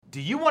Do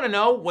you want to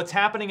know what's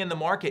happening in the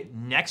market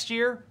next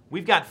year?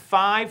 We've got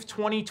 5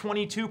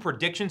 2022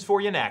 predictions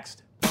for you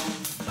next. You're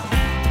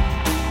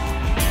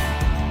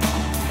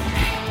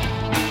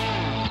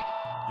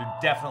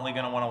definitely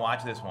going to want to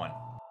watch this one.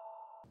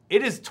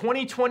 It is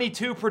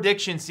 2022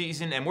 prediction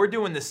season, and we're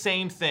doing the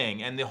same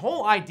thing. And the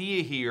whole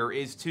idea here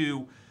is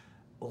to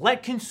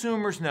let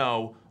consumers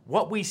know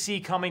what we see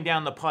coming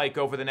down the pike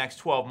over the next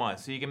 12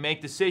 months so you can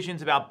make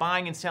decisions about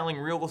buying and selling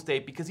real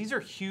estate, because these are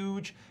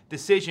huge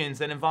decisions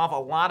that involve a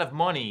lot of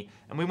money,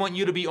 and we want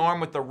you to be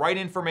armed with the right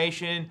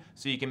information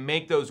so you can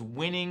make those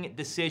winning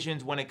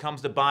decisions when it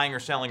comes to buying or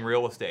selling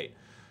real estate.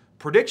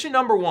 Prediction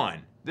number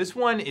 1. This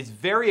one is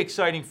very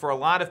exciting for a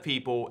lot of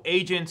people,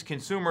 agents,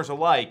 consumers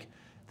alike,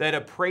 that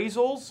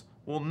appraisals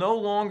will no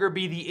longer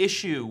be the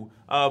issue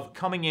of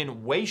coming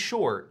in way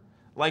short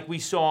like we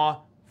saw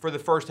for the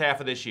first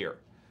half of this year.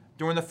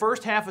 During the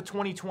first half of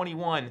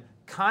 2021,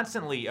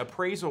 constantly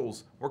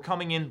appraisals were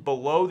coming in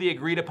below the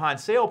agreed upon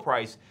sale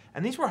price,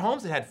 and these were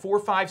homes that had 4,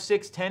 5,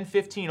 6, 10,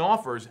 15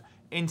 offers,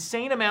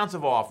 insane amounts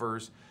of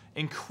offers,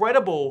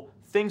 incredible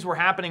things were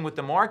happening with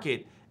the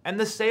market, and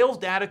the sales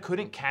data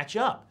couldn't catch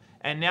up.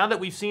 And now that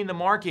we've seen the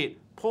market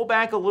pull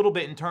back a little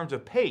bit in terms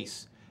of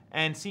pace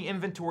and see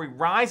inventory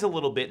rise a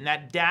little bit, and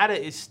that data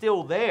is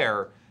still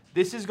there,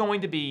 this is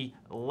going to be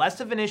less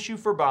of an issue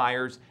for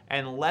buyers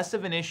and less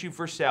of an issue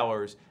for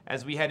sellers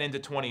as we head into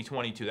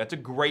 2022. That's a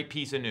great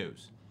piece of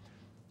news.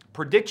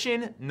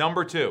 Prediction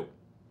number 2.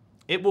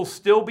 It will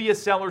still be a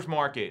seller's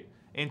market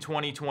in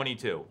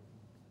 2022.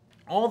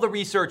 All the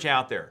research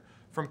out there,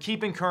 from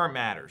Keeping Current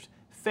Matters,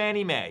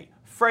 Fannie Mae,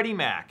 Freddie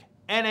Mac,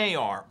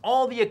 NAR,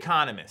 all the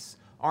economists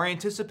are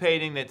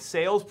anticipating that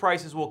sales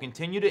prices will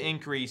continue to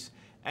increase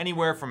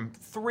anywhere from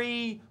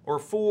 3 or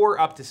 4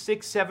 up to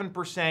 6,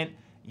 7%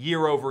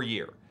 year over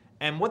year.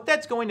 And what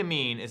that's going to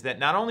mean is that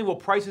not only will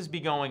prices be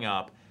going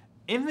up,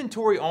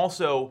 inventory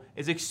also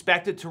is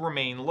expected to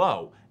remain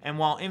low. And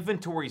while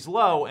inventory is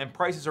low and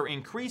prices are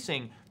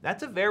increasing,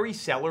 that's a very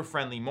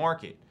seller-friendly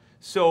market.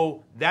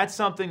 So that's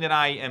something that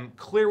I am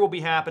clear will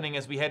be happening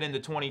as we head into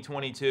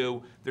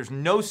 2022. There's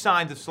no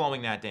signs of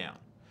slowing that down.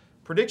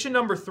 Prediction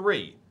number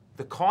 3,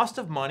 the cost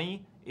of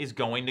money is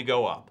going to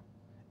go up.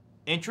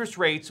 Interest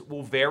rates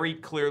will very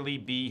clearly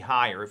be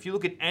higher. If you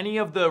look at any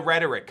of the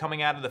rhetoric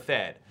coming out of the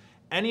Fed,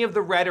 any of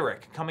the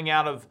rhetoric coming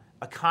out of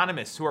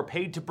economists who are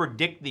paid to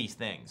predict these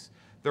things,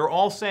 they're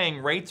all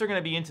saying rates are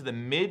going to be into the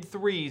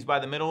mid-3s by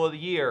the middle of the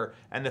year,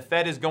 and the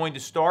Fed is going to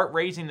start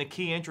raising the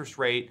key interest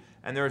rate,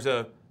 and there's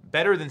a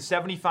better than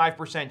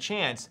 75%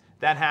 chance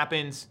that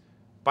happens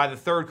by the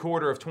third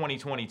quarter of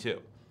 2022.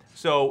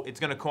 So it's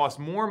going to cost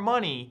more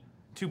money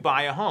to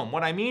buy a home.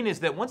 What I mean is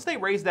that once they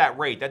raise that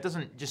rate, that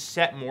doesn't just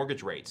set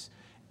mortgage rates.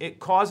 It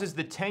causes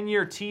the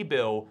 10-year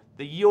T-bill,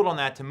 the yield on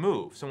that, to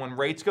move. So when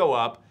rates go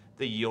up,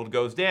 the yield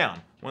goes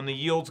down. When the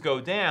yields go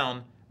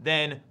down,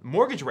 then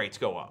mortgage rates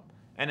go up.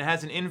 And it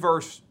has an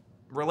inverse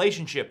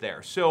relationship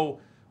there. So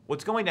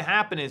what's going to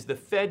happen is the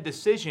Fed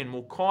decision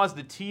will cause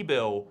the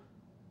T-bill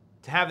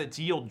to have its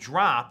yield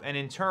drop and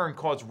in turn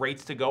cause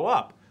rates to go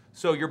up.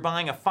 So you're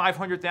buying a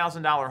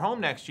 $500,000 home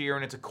next year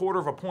and it's a quarter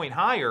of a point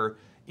higher.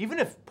 Even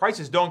if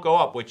prices don't go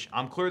up, which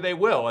I'm clear they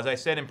will, as I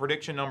said in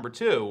prediction number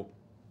 2,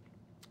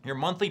 your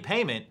monthly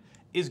payment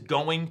is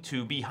going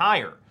to be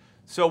higher.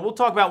 So we'll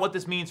talk about what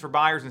this means for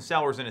buyers and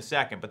sellers in a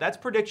second, but that's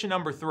prediction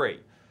number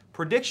 3.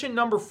 Prediction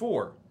number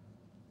 4,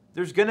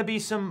 there's going to be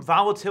some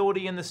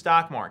volatility in the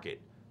stock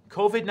market.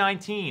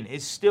 COVID-19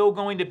 is still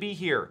going to be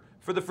here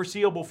for the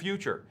foreseeable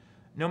future.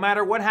 No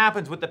matter what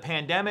happens with the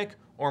pandemic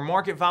or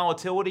market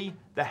volatility,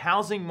 the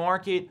housing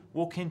market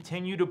will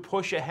continue to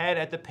push ahead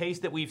at the pace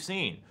that we've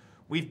seen.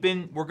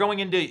 We're going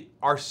into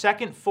our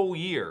second full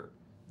year,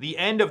 the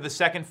end of the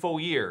second full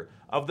year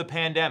of the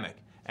pandemic,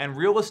 and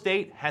real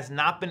estate has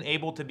not been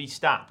able to be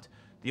stopped.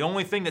 The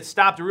only thing that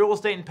stopped real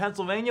estate in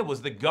Pennsylvania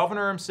was the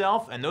governor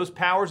himself, and those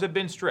powers have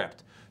been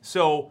stripped.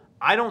 So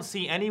I don't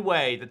see any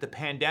way that the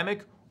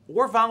pandemic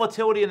or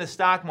volatility in the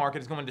stock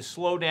market is going to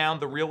slow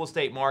down the real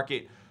estate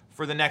market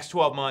for the next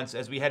 12 months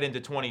as we head into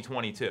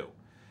 2022.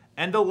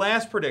 And the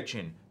last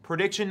prediction,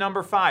 prediction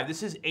number 5,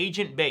 this is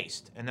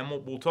agent-based, and then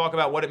we'll talk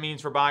about what it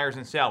means for buyers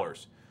and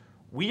sellers.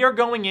 We are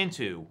going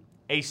into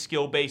a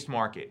skill-based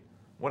market.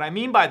 What I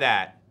mean by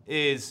that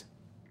is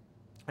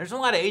there's a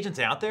lot of agents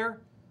out there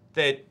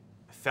that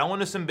fell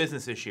into some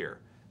business this year.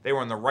 They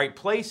were in the right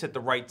place at the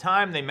right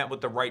time, they met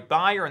with the right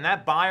buyer, and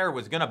that buyer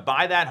was going to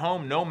buy that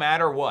home no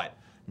matter what.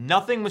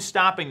 Nothing was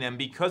stopping them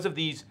because of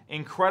these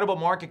incredible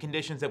market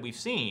conditions that we've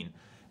seen.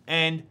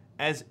 And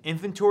as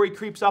inventory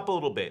creeps up a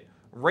little bit,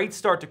 rates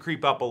start to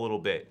creep up a little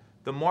bit,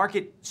 the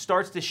market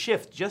starts to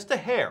shift just a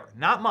hair,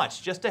 not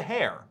much, just a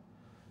hair.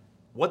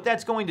 What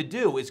that's going to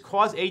do is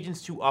cause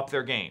agents to up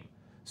their game.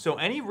 So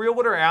any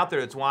realtor out there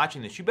that's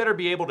watching this, you better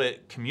be able to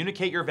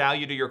communicate your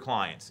value to your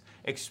clients.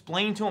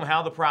 Explain to them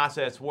how the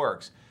process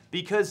works.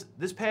 Because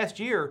this past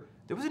year,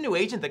 there was a new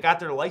agent that got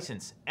their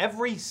license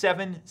every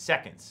 7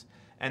 seconds.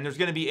 And there's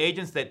going to be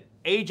agents that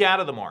age out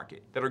of the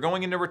market, that are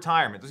going into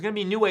retirement. There's going to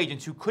be new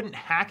agents who couldn't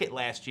hack it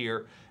last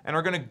year and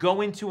are going to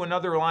go into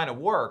another line of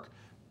work.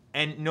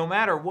 And no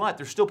matter what,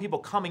 there's still people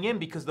coming in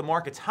because the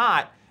market's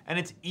hot and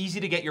it's easy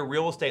to get your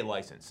real estate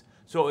license.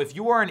 So if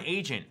you are an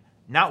agent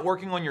not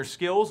working on your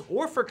skills,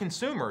 or for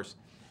consumers,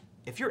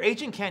 if your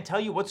agent can't tell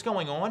you what's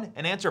going on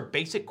and answer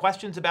basic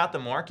questions about the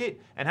market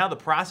and how the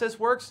process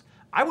works,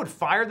 I would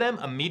fire them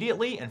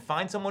immediately and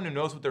find someone who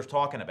knows what they're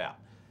talking about.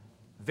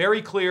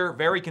 Very clear,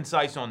 very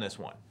concise on this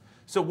one.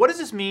 So what does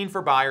this mean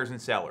for buyers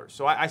and sellers?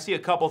 So I see a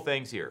couple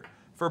things here.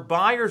 For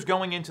buyers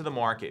going into the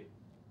market,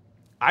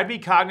 I'd be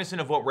cognizant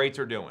of what rates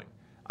are doing.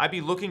 I'd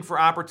be looking for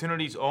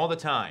opportunities all the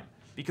time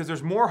because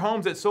there's more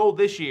homes that sold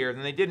this year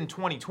than they did in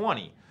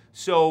 2020.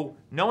 So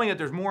knowing that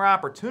there's more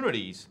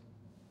opportunities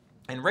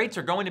and rates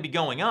are going to be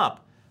going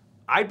up,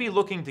 I'd be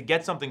looking to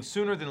get something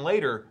sooner than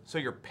later so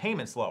your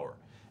payment's lower.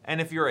 And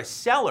if you're a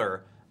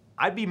seller,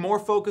 I'd be more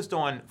focused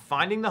on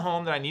finding the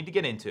home that I need to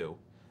get into.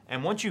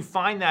 And once you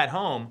find that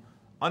home,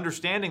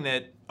 understanding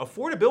that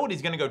affordability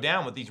is going to go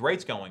down with these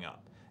rates going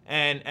up.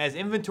 And as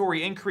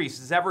inventory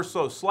increases ever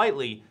so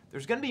slightly,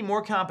 there's going to be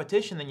more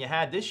competition than you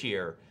had this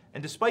year.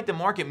 And despite the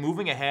market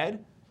moving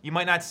ahead, you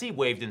might not see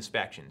waived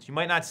inspections. You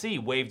might not see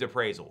waived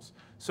appraisals.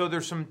 So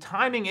there's some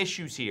timing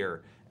issues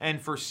here.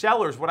 And for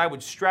sellers, what I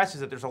would stress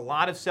is that there's a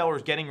lot of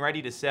sellers getting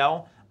ready to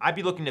sell. I'd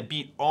be looking to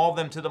beat all of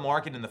them to the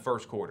market in the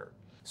first quarter.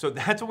 So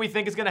that's what we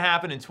think is going to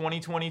happen in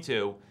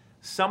 2022.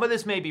 Some of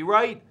this may be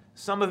right,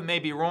 some of it may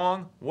be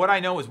wrong. What I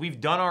know is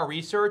we've done our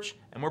research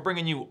and we're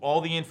bringing you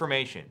all the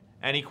information.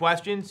 Any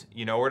questions?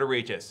 You know where to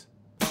reach us.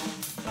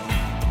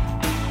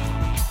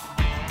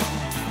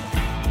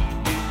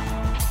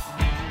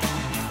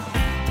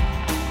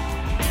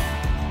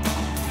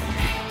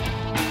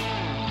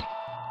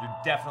 You're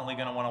definitely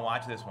going to want to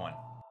watch this one.